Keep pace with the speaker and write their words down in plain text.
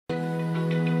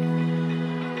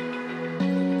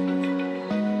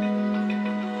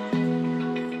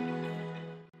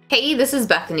Hey, this is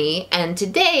Bethany, and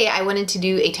today I wanted to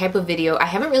do a type of video I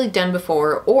haven't really done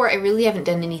before, or I really haven't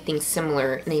done anything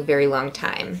similar in a very long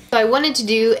time. So I wanted to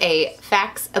do a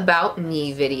facts about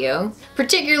me video,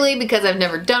 particularly because I've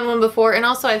never done one before, and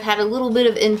also I've had a little bit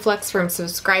of influx from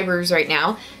subscribers right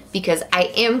now, because I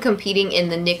am competing in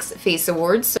the NYX Face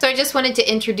Awards. So I just wanted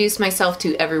to introduce myself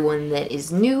to everyone that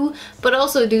is new, but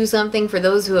also do something for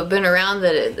those who have been around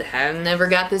that have never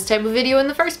got this type of video in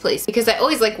the first place. Because I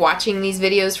always like watching these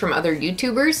videos from other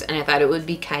YouTubers, and I thought it would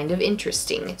be kind of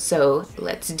interesting. So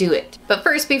let's do it. But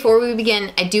first, before we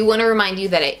begin, I do want to remind you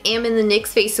that I am in the NYX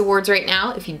Face Awards right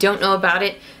now. If you don't know about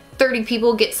it, 30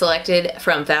 people get selected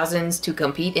from thousands to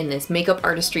compete in this makeup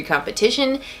artistry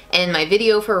competition, and my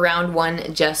video for round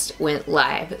one just went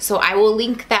live. So I will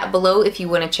link that below if you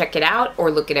want to check it out or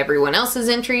look at everyone else's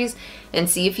entries and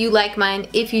see if you like mine.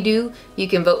 If you do, you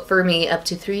can vote for me up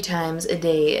to 3 times a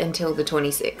day until the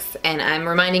 26th. And I'm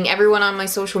reminding everyone on my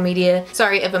social media,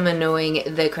 sorry if I'm annoying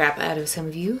the crap out of some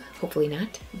of you, hopefully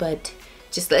not, but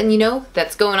just letting you know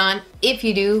that's going on if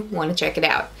you do want to check it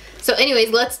out. So anyways,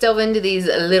 let's delve into these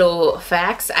little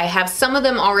facts. I have some of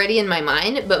them already in my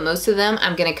mind, but most of them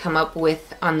I'm gonna come up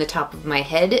with on the top of my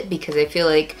head because I feel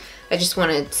like I just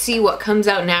wanna see what comes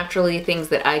out naturally, things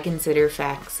that I consider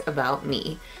facts about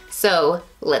me. So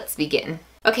let's begin.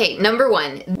 Okay, number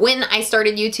one, when I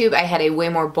started YouTube, I had a way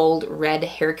more bold red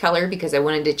hair color because I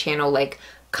wanted to channel like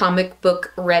comic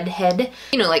book redhead,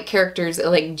 you know, like characters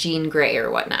like Jean Grey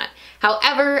or whatnot.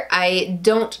 However, I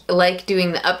don't like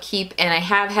doing the upkeep, and I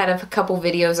have had a couple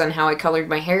videos on how I colored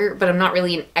my hair, but I'm not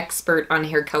really an expert on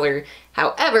hair color.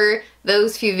 However,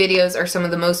 those few videos are some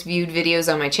of the most viewed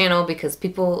videos on my channel because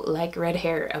people like red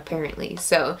hair, apparently.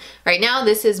 So right now,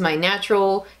 this is my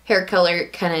natural hair color,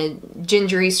 kind of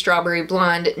gingery strawberry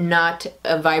blonde, not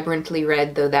a vibrantly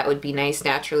red, though that would be nice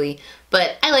naturally.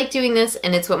 But I like doing this,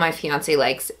 and it's what my fiance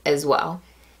likes as well.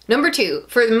 Number two,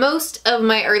 for most of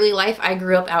my early life, I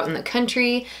grew up out in the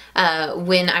country.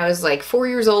 When I was like 4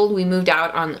 years old, we moved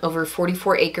out on over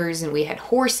 44 acres and we had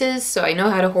horses, so I know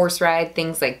how to horse ride,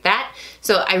 things like that.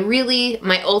 So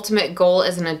my ultimate goal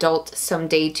as an adult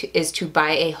someday is to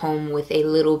buy a home with a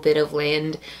little bit of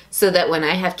land so that when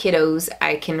I have kiddos,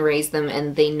 I can raise them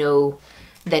and they know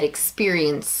that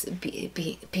experience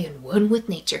being one with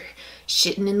nature,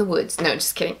 shitting in the woods. No,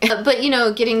 just kidding. But you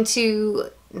know, getting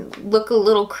to look at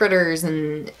little critters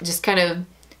and just kind of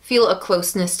feel a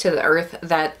closeness to the earth,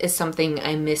 that is something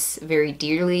I miss very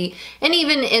dearly. And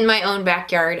even in my own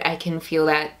backyard, I can feel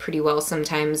that pretty well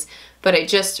sometimes. But I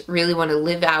just really want to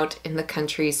live out in the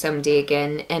country someday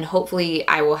again, and hopefully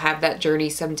I will have that journey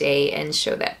someday and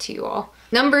show that to you all.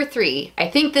 Number three, I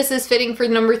think this is fitting for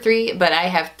number three, but I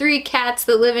have 3 cats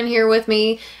that live in here with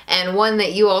me, and one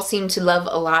that you all seem to love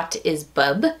a lot is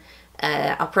Bub.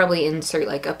 I'll probably insert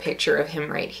like a picture of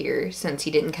him right here since he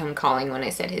didn't come calling when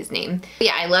I said his name. But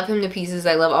yeah, I love him to pieces.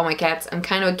 I love all my cats. I'm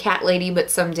kind of a cat lady,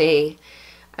 but someday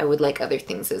I would like other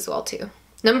things as well too.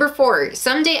 Number 4,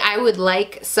 someday I would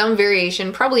like some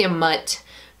variation, probably a mutt,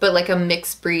 but like a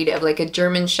mixed breed of like a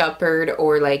German Shepherd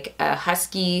or like a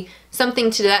Husky,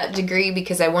 something to that degree,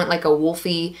 because I want like a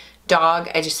wolfy dog.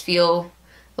 I just feel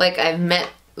like I've met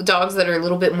dogs that are a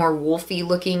little bit more wolfy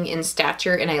looking in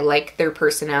stature, and I like their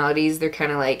personalities. They're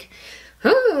kind of like,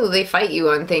 oh, they fight you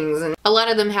on things, and a lot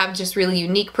of them have just really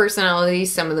unique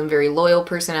personalities, some of them very loyal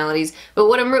personalities, but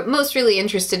what I'm most really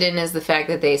interested in is the fact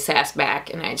that they sass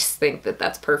back, and I just think that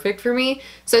that's perfect for me.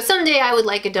 So someday I would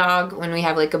like a dog when we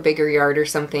have like a bigger yard or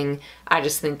something. I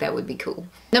just think that would be cool.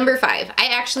 Number 5, I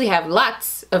actually have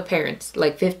lots of parents,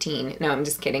 like 15. No, I'm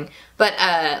just kidding. But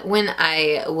when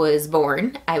I was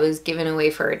born, I was given away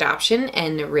for adoption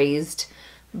and raised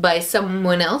by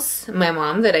someone else, my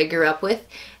mom that I grew up with.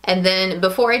 And then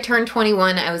before I turned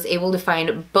 21, I was able to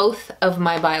find both of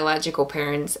my biological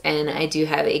parents, and I do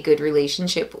have a good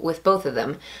relationship with both of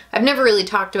them. I've never really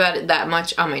talked about it that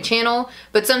much on my channel,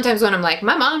 but sometimes when I'm like,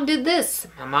 my mom did this,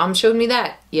 my mom showed me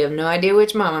that, you have no idea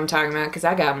which mom I'm talking about because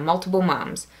I got multiple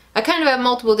moms. I kind of have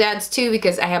multiple dads too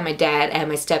because I have my dad, I have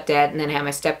my stepdad, and then I have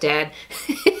my stepdad.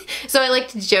 So I like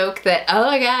to joke that, oh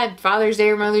my god, Father's Day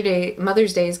or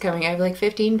Mother's Day is coming. I have like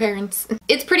 15 parents.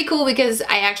 It's pretty cool because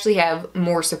I actually have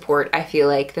more support, I feel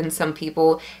like, than some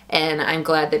people, and I'm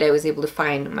glad that I was able to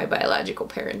find my biological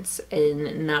parents,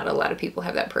 and not a lot of people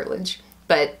have that privilege.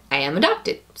 But I am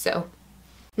adopted, so.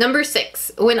 Number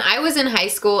 6, when I was in high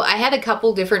school, I had a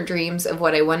couple different dreams of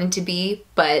what I wanted to be,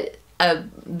 but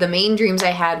the main dreams I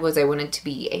had was I wanted to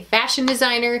be a fashion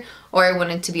designer or I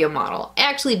wanted to be a model. I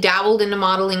actually dabbled into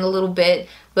modeling a little bit,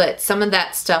 but some of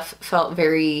that stuff felt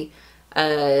very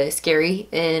scary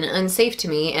and unsafe to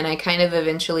me, and I kind of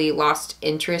eventually lost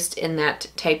interest in that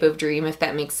type of dream, if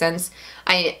that makes sense.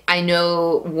 I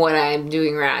know what I'm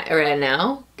doing right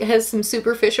now has some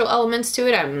superficial elements to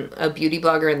it. I'm a beauty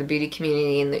blogger in the beauty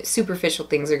community, and the superficial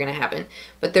things are going to happen,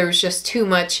 but there's just too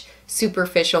much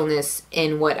superficialness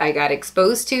in what I got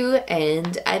exposed to,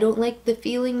 and I don't like the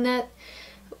feeling that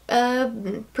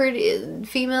pretty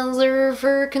females are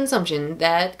for consumption.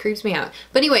 That creeps me out.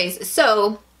 But anyways,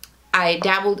 so I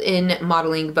dabbled in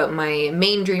modeling, but my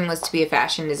main dream was to be a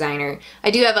fashion designer.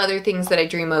 I do have other things that I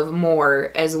dream of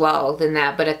more as well than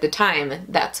that, but at the time,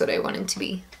 that's what I wanted to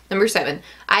be. Number 7,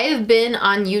 I have been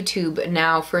on YouTube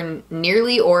now for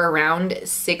nearly or around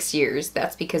 6 years.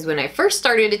 That's because when I first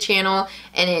started a channel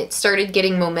and it started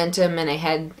getting momentum and I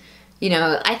had, you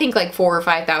know, I think like 4,000 or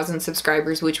 5,000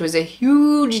 subscribers, which was a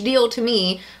huge deal to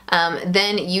me,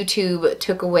 then YouTube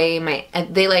took away my,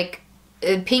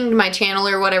 it pinged my channel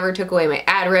or whatever, took away my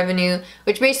ad revenue,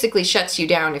 which basically shuts you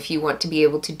down if you want to be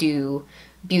able to do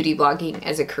beauty blogging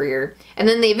as a career. And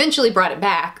then they eventually brought it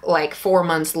back like 4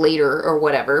 months later or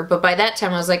whatever, but by that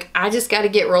time I was like, I just got to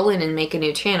get rolling and make a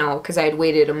new channel, because I had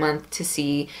waited a month to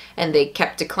see and they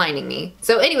kept declining me.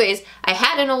 So anyways, I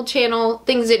had an old channel,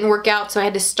 things didn't work out, so I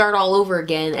had to start all over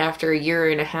again after 1.5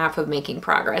 years of making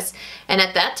progress. And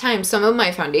at that time, some of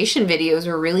my foundation videos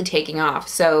were really taking off,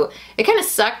 so it kind of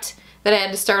sucked that I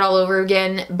had to start all over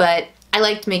again, but I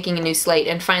liked making a new slate,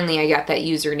 and finally I got that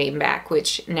username back,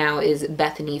 which now is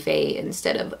BethanyFae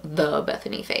instead of the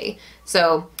BethanyFae.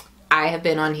 So I have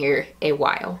been on here a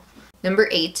while. Number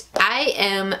 8, I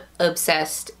am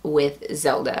obsessed with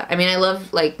Zelda. I mean, I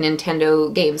love like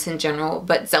Nintendo games in general,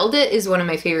 but Zelda is one of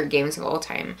my favorite games of all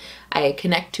time. I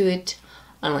connect to it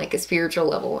on like a spiritual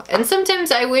level. And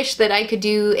sometimes I wish that I could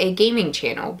do a gaming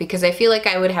channel, because I feel like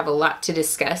I would have a lot to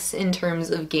discuss in terms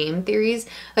of game theories.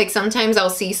 Like sometimes I'll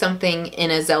see something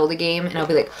in a Zelda game and I'll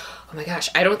be like, oh my gosh,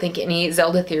 I don't think any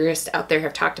Zelda theorists out there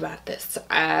have talked about this.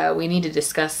 We need to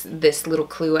discuss this little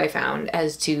clue I found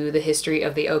as to the history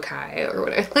of the Aucoin or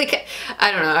whatever. Like,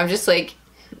 I don't know, I'm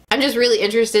just really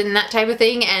interested in that type of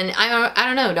thing, and I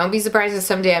don't know, don't be surprised if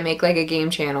someday I make like a game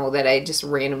channel that I just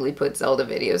randomly put Zelda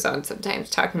videos on sometimes,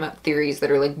 talking about theories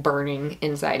that are like burning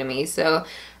inside of me. So,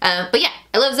 but yeah,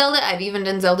 I love Zelda. I've even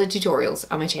done Zelda tutorials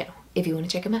on my channel if you want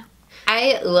to check them out.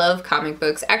 I love comic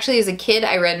books. Actually, as a kid,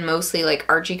 I read mostly like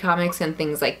Archie comics and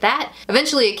things like that.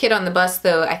 Eventually, a kid on the bus,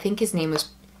 though, I think his name was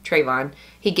Trayvon,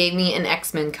 he gave me an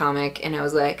X-Men comic, and I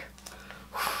was like,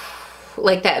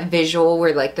 like that visual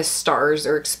where like the stars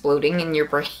are exploding in your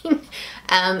brain.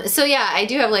 So yeah, I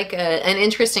do have like an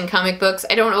interest in comic books.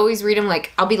 I don't always read them.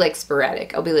 Like, I'll be like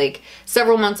sporadic. I'll be like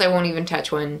several months I won't even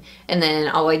touch one, and then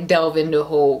I'll like delve into a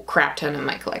whole crap ton of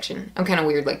my collection. I'm kind of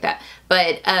weird like that.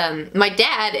 But my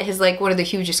dad has like one of the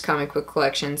hugest comic book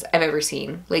collections I've ever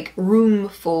seen. Like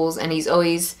roomfuls, and he's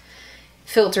always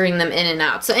filtering them in and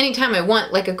out. So anytime I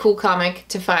want like a cool comic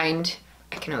to find,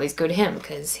 I can always go to him,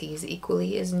 because he's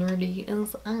equally as nerdy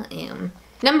as I am.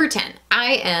 Number 10,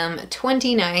 I am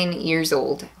 29 years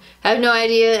old. I have no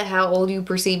idea how old you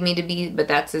perceive me to be, but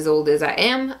that's as old as I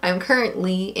am. I'm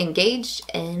currently engaged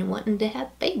and wanting to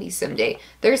have babies someday.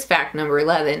 There's fact number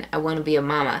 11, I want to be a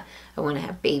mama. I want to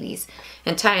have babies.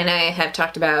 And Ty and I have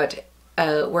talked about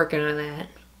working on that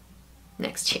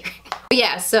next year. But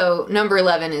yeah, so number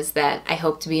 11 is that I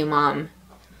hope to be a mom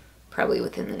probably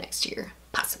within the next year.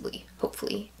 Possibly,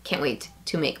 hopefully. Can't wait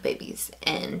to make babies,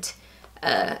 and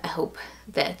I hope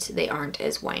that they aren't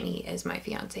as whiny as my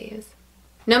fiance is.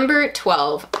 Number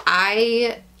 12,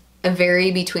 I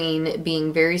vary between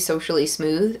being very socially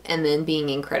smooth and then being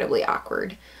incredibly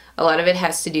awkward. A lot of it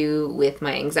has to do with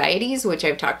my anxieties, which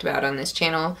I've talked about on this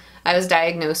channel. I was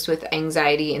diagnosed with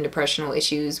anxiety and depressional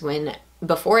issues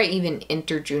before I even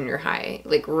entered junior high,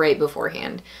 like right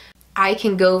beforehand. I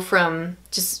can go from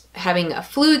just having a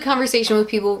fluid conversation with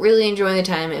people, really enjoying the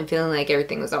time and feeling like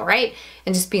everything was all right,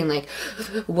 and just being like,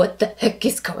 what the heck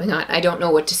is going on? I don't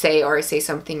know what to say, or I say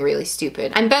something really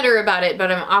stupid. I'm better about it,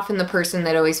 but I'm often the person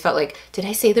that always felt like, did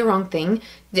I say the wrong thing?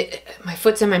 My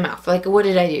foot's in my mouth. Like, what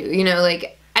did I do? You know,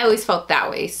 like, I always felt that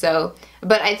way. So,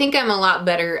 but I think I'm a lot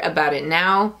better about it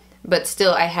now, but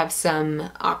still I have some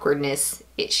awkwardness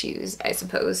issues, I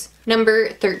suppose. Number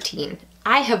 13,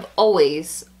 I have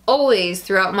always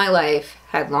throughout my life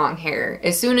had long hair.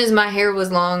 As soon as my hair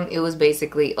was long, it was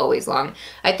basically always long.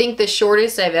 I think the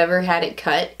shortest I've ever had it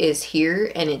cut is here,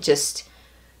 and it just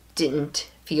didn't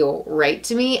feel right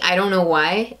to me. I don't know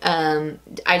why.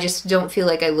 I just don't feel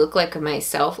like I look like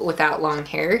myself without long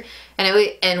hair.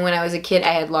 And when I was a kid,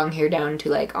 I had long hair down to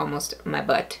like almost my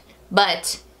butt.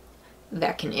 But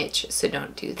that can itch, so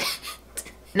don't do that.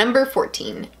 Number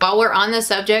 14. While we're on the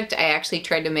subject, I actually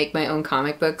tried to make my own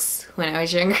comic books when I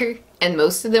was younger, and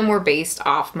most of them were based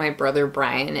off my brother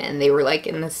Brian, and they were like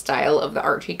in the style of the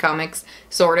Archie comics,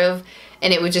 sort of.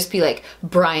 And it would just be like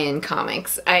Brian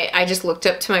comics. I just looked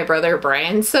up to my brother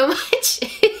Brian so much.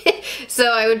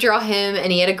 So I would draw him,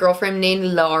 and he had a girlfriend named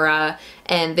Laura,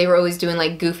 and they were always doing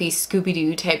like goofy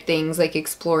Scooby-Doo type things, like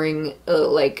exploring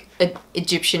like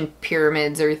Egyptian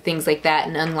pyramids or things like that,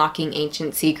 and unlocking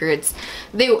ancient secrets.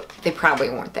 They probably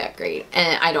weren't that great,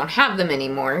 and I don't have them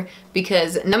anymore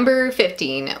because number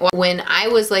 15, when I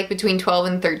was like between 12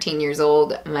 and 13 years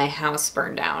old, my house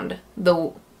burned down.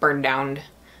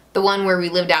 The one where we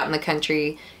lived out in the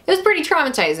country. It was pretty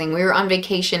traumatizing. We were on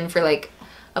vacation for like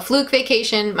a fluke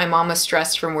vacation. My mom was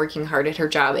stressed from working hard at her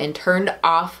job and turned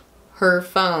off her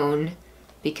phone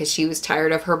because she was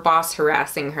tired of her boss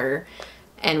harassing her.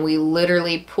 And we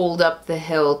literally pulled up the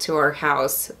hill to our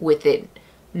house with it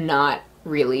not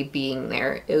really being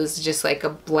there. It was just like a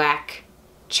black,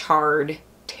 charred,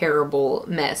 terrible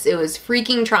mess. It was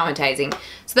freaking traumatizing.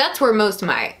 So that's where most of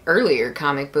my earlier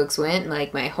comic books went,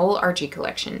 like my whole Archie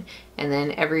collection, and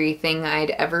then everything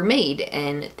I'd ever made,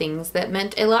 and things that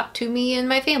meant a lot to me and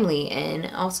my family. And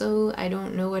also, I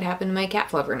don't know what happened to my cat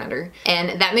Fluffernutter.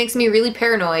 And that makes me really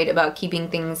paranoid about keeping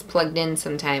things plugged in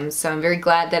sometimes. So I'm very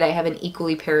glad that I have an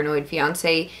equally paranoid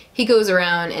fiance. He goes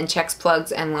around and checks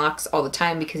plugs and locks all the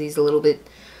time because he's a little bit,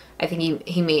 I think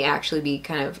he may actually be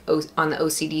kind of on the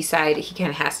OCD side. He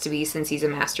kind of has to be since he's a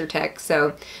master tech.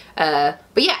 So, but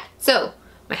yeah, so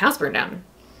my house burned down.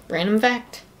 Random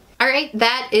fact. Alright,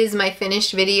 that is my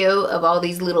finished video of all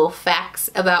these little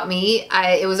facts about me.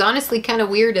 It was honestly kind of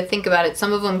weird to think about it.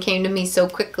 Some of them came to me so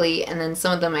quickly, and then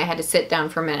some of them I had to sit down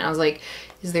for a minute. I was like,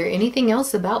 is there anything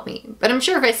else about me? But I'm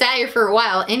sure if I sat here for a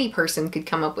while, any person could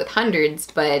come up with hundreds,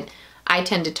 but I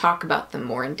tend to talk about them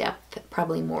more in depth,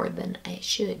 probably more than I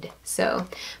should. So,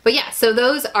 but yeah, so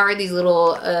those are these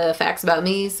little facts about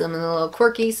me. Some of them a little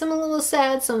quirky, some a little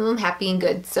sad, some of them happy and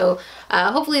good. So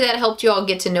hopefully that helped you all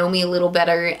get to know me a little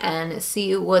better and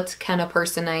see what kind of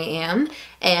person I am.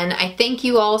 And I thank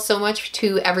you all so much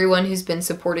to everyone who's been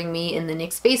supporting me in the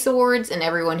Nick Space Awards and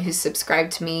everyone who's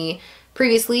subscribed to me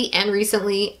previously and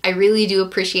recently. I really do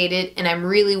appreciate it, and I'm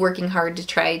really working hard to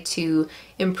try to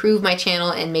improve my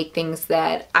channel and make things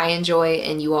that I enjoy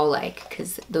and you all like,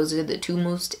 because those are the two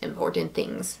most important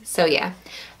things. So yeah,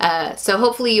 so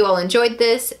hopefully you all enjoyed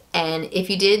this, and if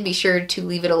you did, be sure to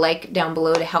leave it a like down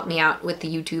below to help me out with the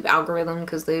YouTube algorithm,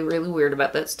 because they're really weird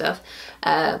about that stuff.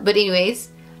 But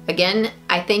anyways, again,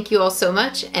 I thank you all so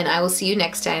much, and I will see you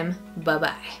next time.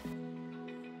 Bye-bye.